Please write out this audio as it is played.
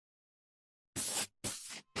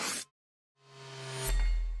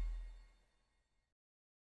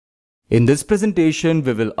In this presentation,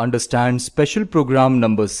 we will understand special program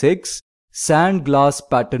number 6, Sandglass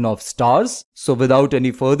pattern of stars. So without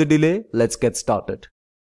any further delay, let's get started.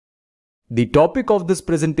 The topic of this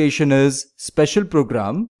presentation is special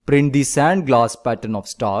program, print the Sandglass pattern of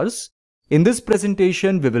stars. In this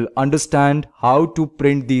presentation, we will understand how to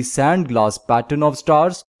print the Sandglass pattern of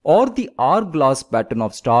stars or the Hourglass pattern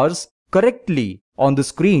of stars correctly on the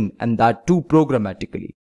screen, and that too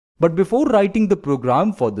programmatically. But before writing the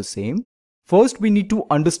program for the same, first we need to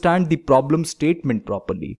understand the problem statement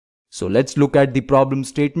properly. So let's look at the problem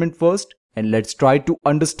statement first and let's try to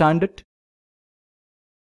understand it.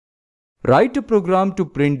 Write a program to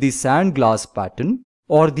print the Sandglass pattern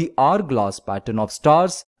or the Hourglass pattern of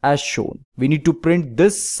stars as shown. We need to print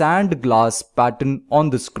this Sandglass pattern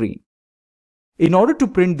on the screen. In order to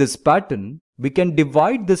print this pattern, we can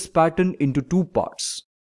divide this pattern into two parts.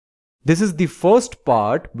 This is the first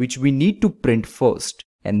part which we need to print first,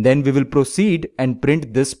 and then we will proceed and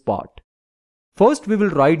print this part. First, we will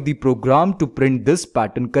write the program to print this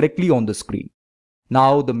pattern correctly on the screen.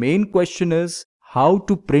 Now, the main question is how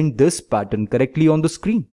to print this pattern correctly on the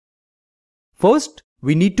screen. First,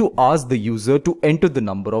 we need to ask the user to enter the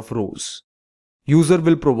number of rows. User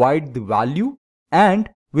will provide the value and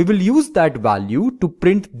we will use that value to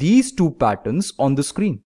print these two patterns on the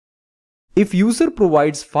screen. If user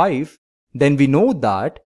provides 5, then we know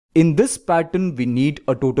that in this pattern we need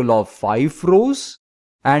a total of 5 rows,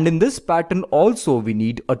 and in this pattern also we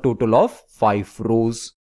need a total of 5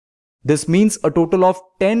 rows. This means a total of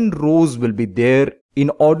 10 rows will be there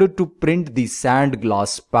in order to print the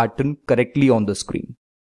Sandglass pattern correctly on the screen.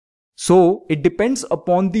 So it depends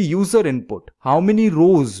upon the user input how many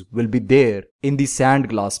rows will be there in the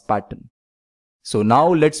Sandglass pattern. So now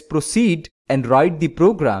let's proceed and write the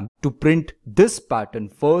program to print this pattern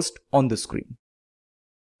first on the screen.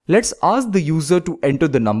 Let's ask the user to enter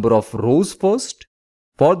the number of rows first.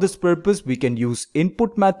 For this purpose, we can use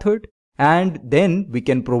input method and then we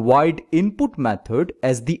can provide input method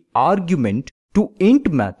as the argument to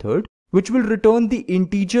int method, which will return the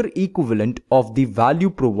integer equivalent of the value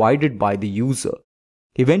provided by the user.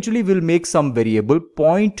 Eventually, we'll make some variable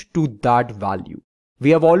point to that value. We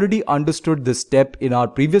have already understood this step in our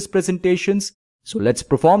previous presentations. So let's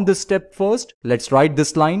perform this step first. Let's write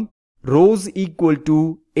this line, rows equal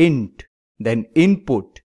to int, then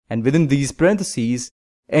input, and within these parentheses,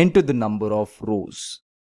 enter the number of rows.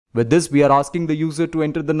 With this, we are asking the user to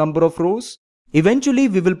enter the number of rows. Eventually,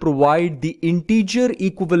 we will provide the integer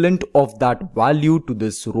equivalent of that value to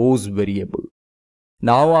this rows variable.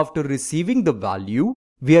 Now, after receiving the value,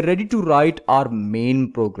 we are ready to write our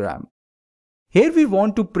main program. Here we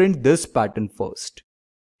want to print this pattern first.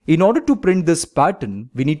 In order to print this pattern,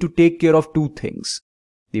 we need to take care of two things.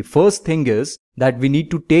 The first thing is that we need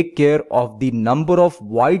to take care of the number of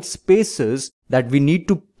white spaces that we need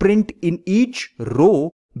to print in each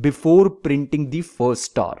row before printing the first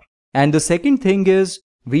star. And the second thing is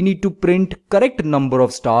we need to print correct number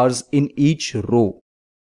of stars in each row.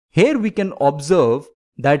 Here we can observe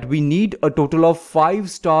that we need a total of 5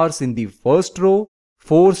 stars in the first row,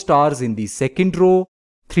 4 stars in the second row,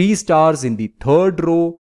 3 stars in the third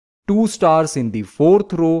row, 2 stars in the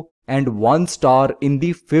fourth row, and 1 star in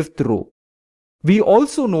the fifth row. We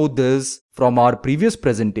also know this from our previous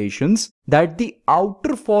presentations that the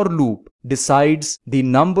outer for loop decides the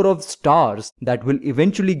number of stars that will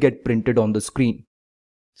eventually get printed on the screen.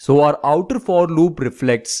 So our outer for loop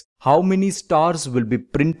reflects how many stars will be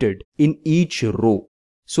printed in each row.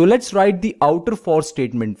 So let's write the outer for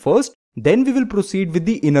statement first, then we will proceed with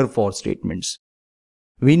the inner for statements.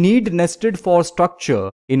 We need nested for structure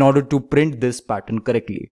in order to print this pattern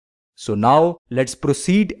correctly. So now let's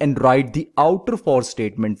proceed and write the outer for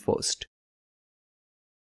statement first.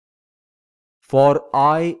 For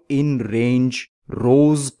I in range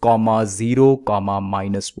rows, 0,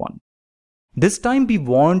 -1. This time we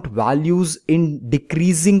want values in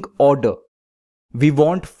decreasing order. We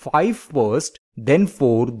want 5 first, then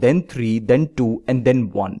 4, then 3, then 2, and then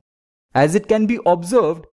 1. As it can be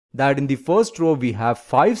observed that in the first row we have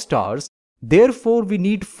 5 stars, therefore we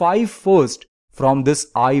need 5 first from this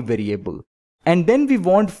I variable. And then we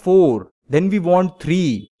want 4, then we want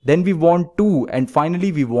 3, then we want 2, and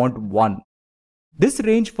finally we want 1. This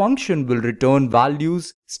range function will return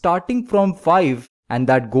values starting from 5 and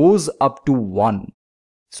that goes up to 1.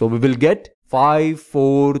 So we will get 5,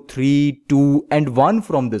 4, 3, 2 and 1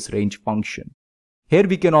 from this range function. Here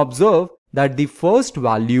we can observe that the first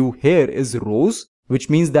value here is rows, which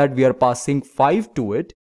means that we are passing 5 to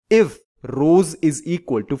it if rows is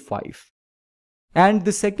equal to 5. And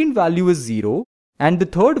the second value is 0 and the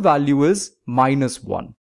third value is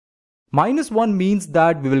 -1. -1 means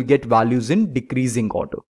that we will get values in decreasing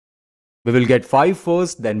order. We will get 5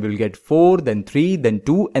 first, then we'll get 4, then 3, then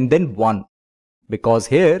 2, and then 1. Because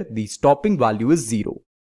here the stopping value is 0.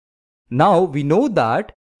 Now we know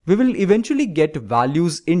that we will eventually get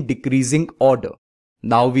values in decreasing order.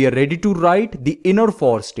 Now we are ready to write the inner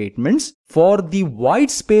for statements for the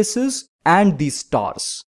white spaces and the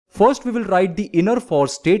stars. First we will write the inner for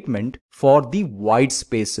statement for the white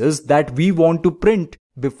spaces that we want to print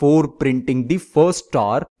before printing the first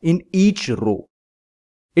star in each row.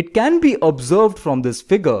 It can be observed from this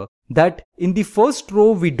figure that in the first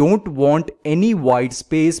row we don't want any white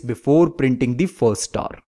space before printing the first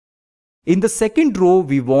star. In the second row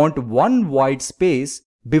we want one white space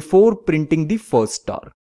before printing the first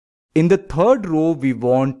star. In the third row we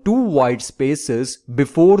want 2 white spaces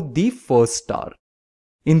before the first star.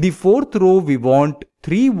 In the fourth row we want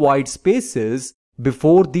 3 white spaces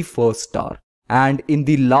before the first star. And in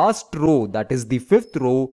the last row, that is the fifth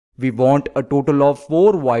row, we want a total of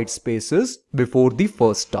 4 white spaces before the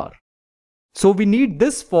first star. So we need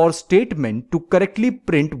this for statement to correctly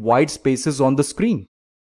print white spaces on the screen.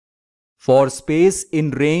 For space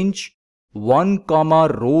in range 1,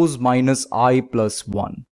 rows minus I plus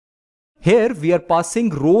 1. Here we are passing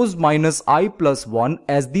rows minus I plus 1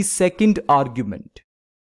 as the second argument.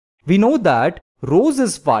 We know that rows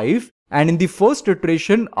is 5 and in the first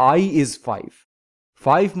iteration I is 5.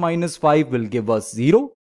 5 minus 5 will give us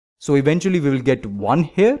 0. So eventually we will get 1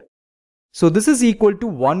 here. So this is equal to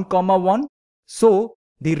 1, 1. So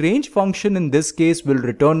the range function in this case will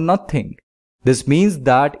return nothing. This means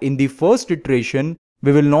that in the first iteration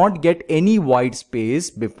we will not get any white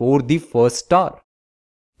space before the first star.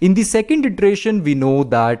 In the second iteration we know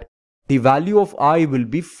that the value of I will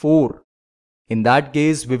be 4. In that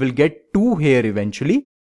case we will get 2 here eventually.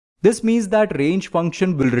 This means that range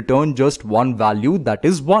function will return just one value, that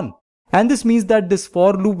is 1. And this means that this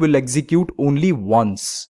for loop will execute only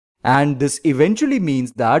once. And this eventually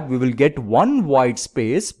means that we will get one white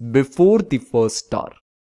space before the first star.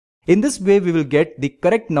 In this way we will get the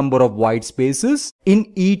correct number of white spaces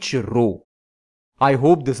in each row. I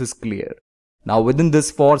hope this is clear. Now within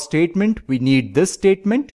this for statement we need this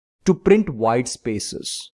statement to print white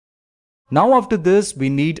spaces. Now after this we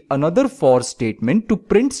need another for statement to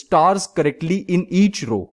print stars correctly in each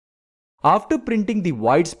row. After printing the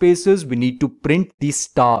white spaces we need to print the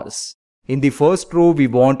stars. In the first row we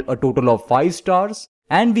want a total of 5 stars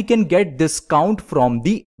and we can get this count from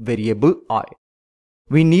the variable I.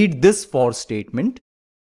 We need this for statement.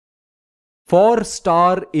 For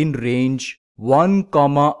star in range 1,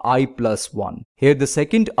 I plus 1. Here the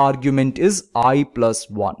second argument is I plus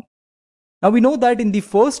 1. Now we know that in the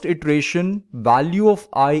first iteration value of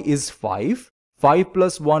I is 5. 5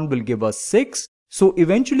 plus 1 will give us 6. So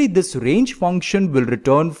eventually this range function will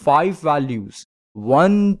return 5 values.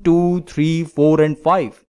 1, 2, 3, 4 and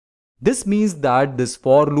 5. This means that this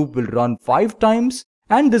for loop will run 5 times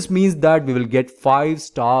and this means that we will get 5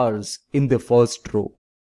 stars in the first row.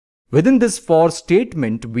 Within this for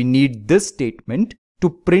statement we need this statement to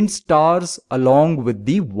print stars along with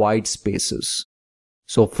the white spaces.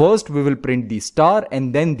 So first we will print the star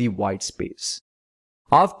and then the white space.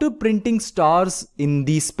 After printing stars in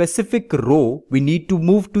the specific row, we need to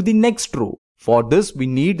move to the next row. For this we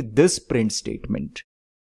need this print statement.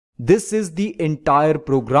 This is the entire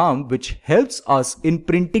program which helps us in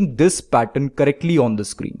printing this pattern correctly on the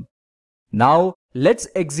screen. Now let's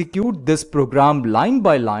execute this program line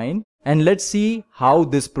by line and let's see how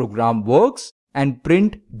this program works and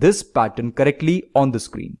print this pattern correctly on the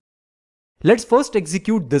screen. Let's first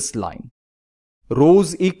execute this line.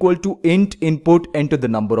 Rows equal to int input enter the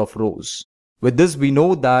number of rows. With this we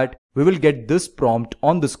know that we will get this prompt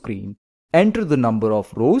on the screen. Enter the number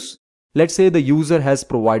of rows. Let's say the user has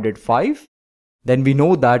provided 5. Then we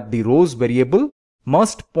know that the rows variable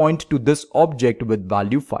must point to this object with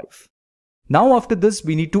value 5. Now after this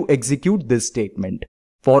we need to execute this statement.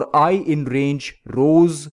 For I in range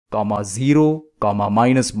rows, 0,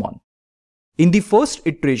 -1. In the first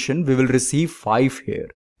iteration we will receive 5 here.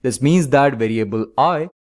 This means that variable I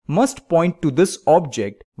must point to this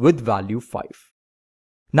object with value 5.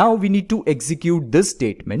 Now we need to execute this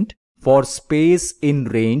statement for space in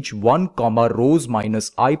range 1, rows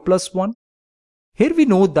minus I plus 1. Here we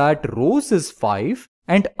know that rows is 5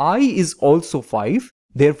 and I is also 5.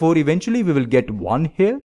 Therefore eventually we will get 1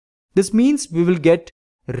 here. This means we will get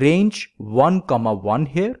range 1, 1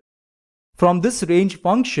 here. From this range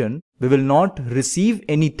function we will not receive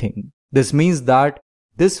anything. This means that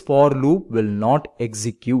this for loop will not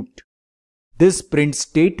execute. This print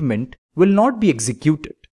statement will not be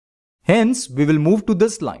executed. Hence, we will move to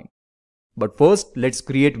this line. But first, let's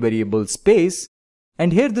create variable space.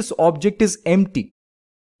 And here this object is empty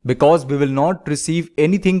because we will not receive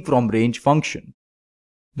anything from range function.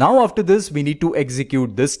 Now after this, we need to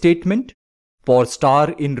execute this statement for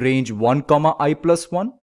star in range 1, I plus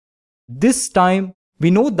 1. This time, we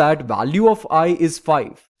know that value of I is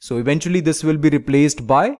 5. So eventually this will be replaced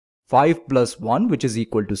by 5 plus 1, which is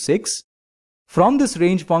equal to 6. From this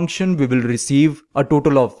range function, we will receive a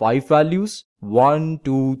total of 5 values, 1,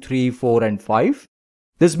 2, 3, 4 and 5.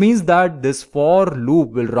 This means that this for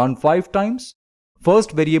loop will run 5 times.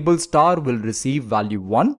 First variable star will receive value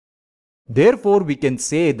 1. Therefore, we can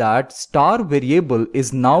say that star variable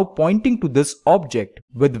is now pointing to this object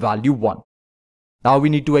with value 1. Now we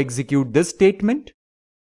need to execute this statement.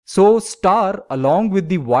 So star along with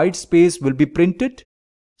the white space will be printed.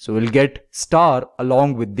 So we'll get star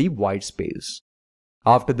along with the white space.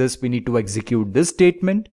 After this, we need to execute this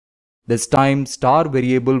statement. This time star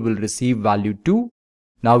variable will receive value 2.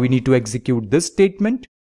 Now we need to execute this statement.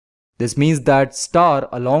 This means that star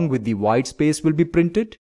along with the white space will be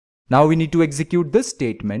printed. Now we need to execute this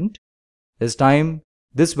statement. This time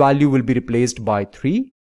this value will be replaced by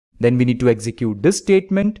 3. Then we need to execute this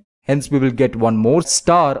statement. Hence we will get one more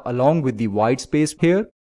star along with the white space here.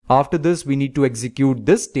 After this, we need to execute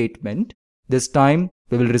this statement. This time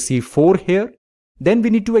we will receive 4 here. Then we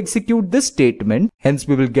need to execute this statement. Hence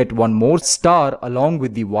we will get one more star along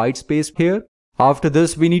with the white space here. After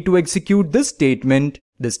this, we need to execute this statement.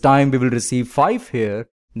 This time we will receive 5 here.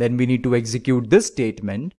 Then we need to execute this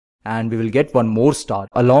statement and we will get one more star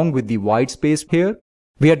along with the white space here.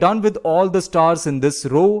 We are done with all the stars in this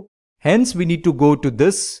row. Hence we need to go to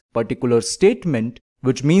this particular statement,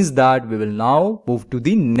 which means that we will now move to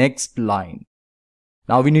the next line.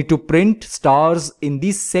 Now we need to print stars in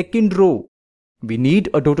the second row. We need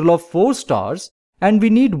a total of 4 stars and we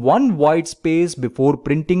need one white space before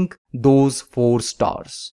printing those 4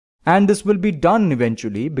 stars. And this will be done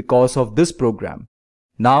eventually because of this program.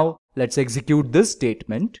 Now let's execute this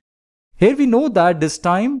statement. Here we know that this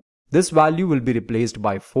time this value will be replaced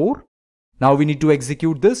by 4. Now we need to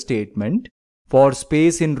execute this statement for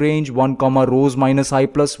space in range 1, rows minus I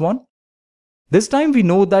plus 1. This time we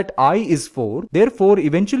know that I is 4. Therefore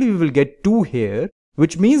eventually we will get 2 here,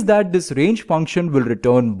 which means that this range function will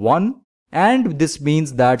return 1, and this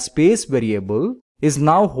means that space variable is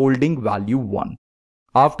now holding value 1.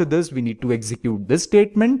 After this, we need to execute this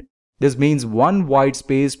statement. This means one white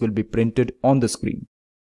space will be printed on the screen.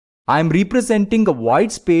 I am representing a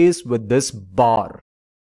white space with this bar.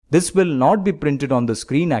 This will not be printed on the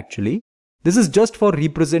screen actually. This is just for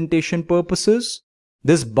representation purposes.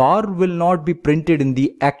 This bar will not be printed in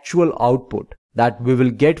the actual output that we will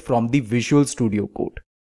get from the Visual Studio Code.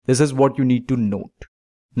 This is what you need to note.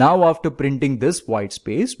 Now after printing this white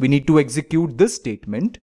space, we need to execute this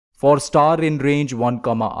statement for star in range 1,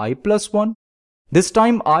 I plus 1. This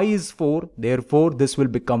time I is 4, therefore this will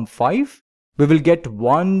become 5. We will get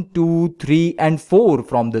 1, 2, 3 and 4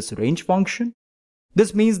 from this range function.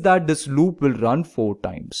 This means that this loop will run 4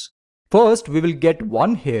 times. First we will get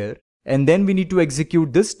 1 here and then we need to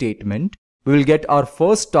execute this statement. We will get our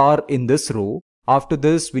first star in this row. After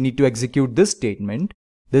this we need to execute this statement.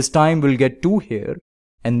 This time we'll get 2 here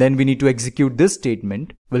and then we need to execute this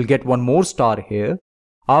statement. We'll get one more star here.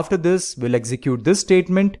 After this we'll execute this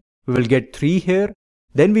statement. We will get 3 here.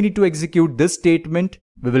 Then we need to execute this statement.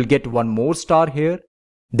 We will get one more star here.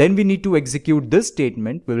 Then we need to execute this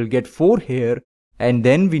statement. We will get 4 here. And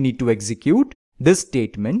then we need to execute this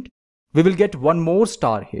statement. We will get one more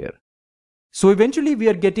star here. So eventually we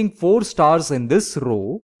are getting 4 stars in this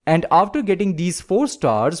row. And after getting these 4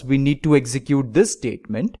 stars, we need to execute this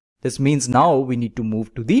statement. This means now we need to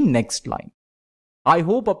move to the next line. I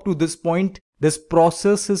hope up to this point, this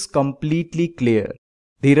process is completely clear.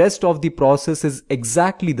 The rest of the process is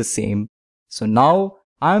exactly the same. So now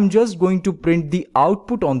I am just going to print the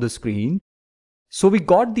output on the screen. So we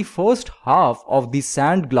got the first half of the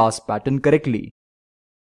Sandglass pattern correctly.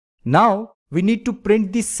 Now we need to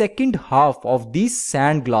print the second half of the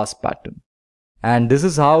Sandglass pattern. And this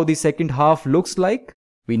is how the second half looks like.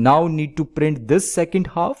 We now need to print this second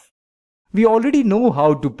half. We already know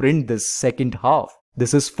how to print this second half.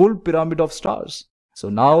 This is full pyramid of stars. So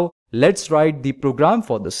now let's write the program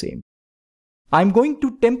for the same. I'm going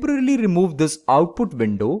to temporarily remove this output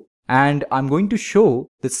window and I'm going to show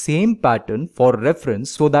the same pattern for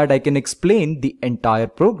reference so that I can explain the entire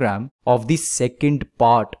program of the second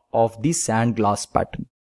part of the Sandglass pattern.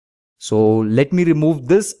 So let me remove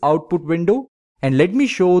this output window and let me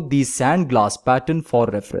show the Sandglass pattern for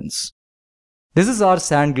reference. This is our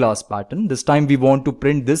Sandglass pattern. This time we want to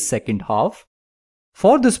print this second half.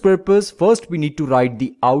 For this purpose, first we need to write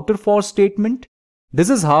the outer for statement. This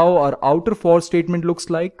is how our outer for statement looks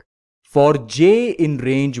like. For j in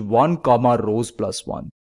range 1, rows plus 1.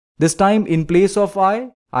 This time in place of I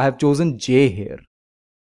have chosen j here.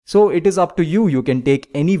 So it is up to you, you can take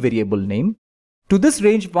any variable name. To this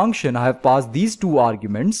range function, I have passed these two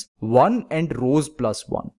arguments, 1 and rows plus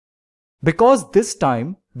 1. Because this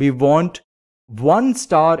time we want 1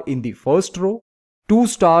 star in the first row, 2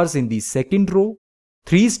 stars in the second row,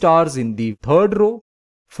 3 stars in the third row,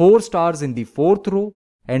 4 stars in the fourth row,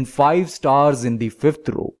 and 5 stars in the fifth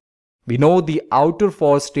row. We know the outer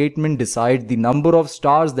for statement decides the number of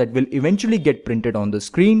stars that will eventually get printed on the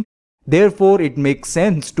screen. Therefore, it makes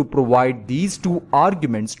sense to provide these two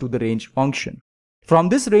arguments to the range function. From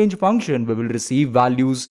this range function, we will receive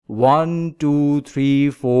values 1, 2, 3,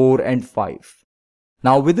 4, and 5.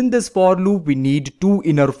 Now within this for loop, we need two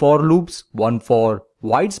inner for loops, one for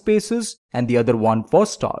white spaces and the other one for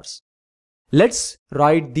stars. Let's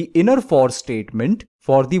write the inner for statement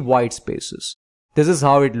for the white spaces. This is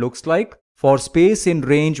how it looks like. For space in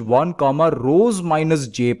range 1, rows minus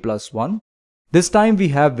j plus 1. This time we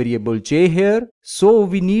have variable j here, so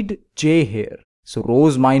we need j here. So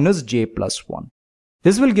rows minus j plus 1.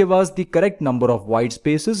 This will give us the correct number of white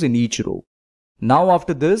spaces in each row. Now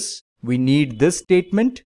after this, we need this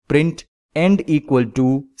statement, print end equal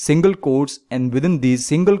to single quotes, and within these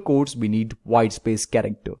single quotes we need white space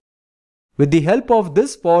character. With the help of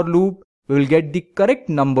this for loop, we will get the correct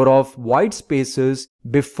number of white spaces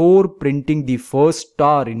before printing the first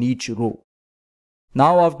star in each row.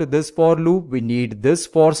 Now after this for loop, we need this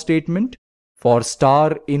for statement for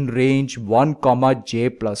star in range 1, j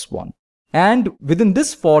plus 1. And within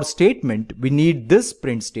this for statement, we need this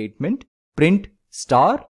print statement, print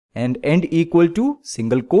star and end equal to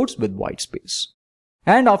single quotes with white space.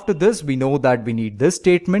 And after this, we know that we need this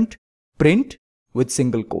statement, print with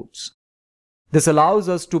single quotes. This allows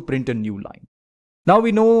us to print a new line. Now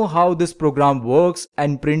we know how this program works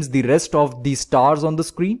and prints the rest of the stars on the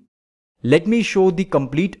screen. Let me show the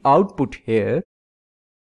complete output here.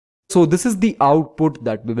 So this is the output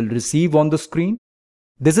that we will receive on the screen.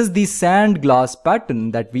 This is the Sandglass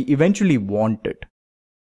pattern that we eventually wanted.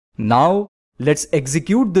 Now let's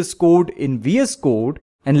execute this code in VS Code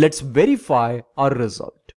and let's verify our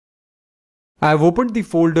result. I have opened the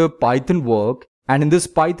folder Python work, and in this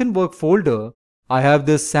Python work folder, I have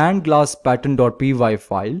this Sandglass pattern.py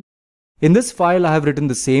file. In this file, I have written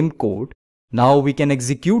the same code. Now we can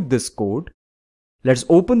execute this code. Let's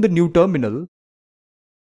open the new terminal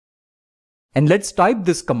and let's type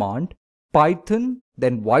this command, Python,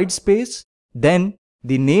 then white space, then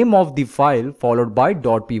the name of the file followed by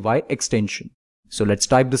 .py extension. So let's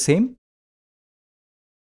type the same.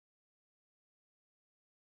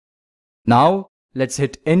 Now let's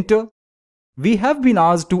hit enter. We have been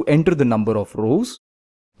asked to enter the number of rows.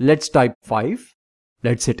 Let's type 5.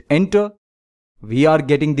 Let's hit enter. We are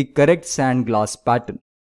getting the correct Sandglass pattern.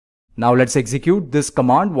 Now let's execute this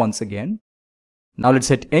command once again. Now let's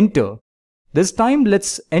hit enter. This time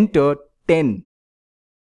let's enter 10.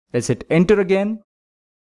 Let's hit enter again.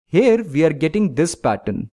 Here we are getting this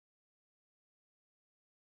pattern.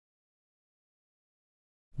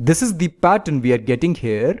 This is the pattern we are getting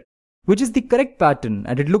here, which is the correct pattern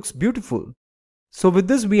and it looks beautiful. So with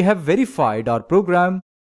this we have verified our program.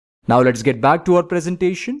 Now let's get back to our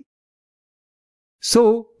presentation.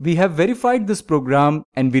 So we have verified this program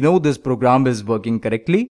and we know this program is working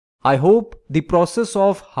correctly. I hope the process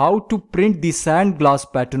of how to print the Sandglass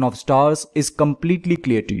pattern of stars is completely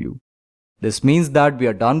clear to you. This means that we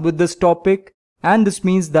are done with this topic and this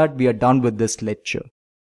means that we are done with this lecture.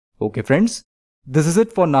 Okay friends, this is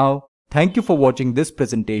it for now. Thank you for watching this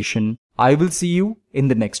presentation. I will see you in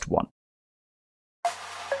the next one.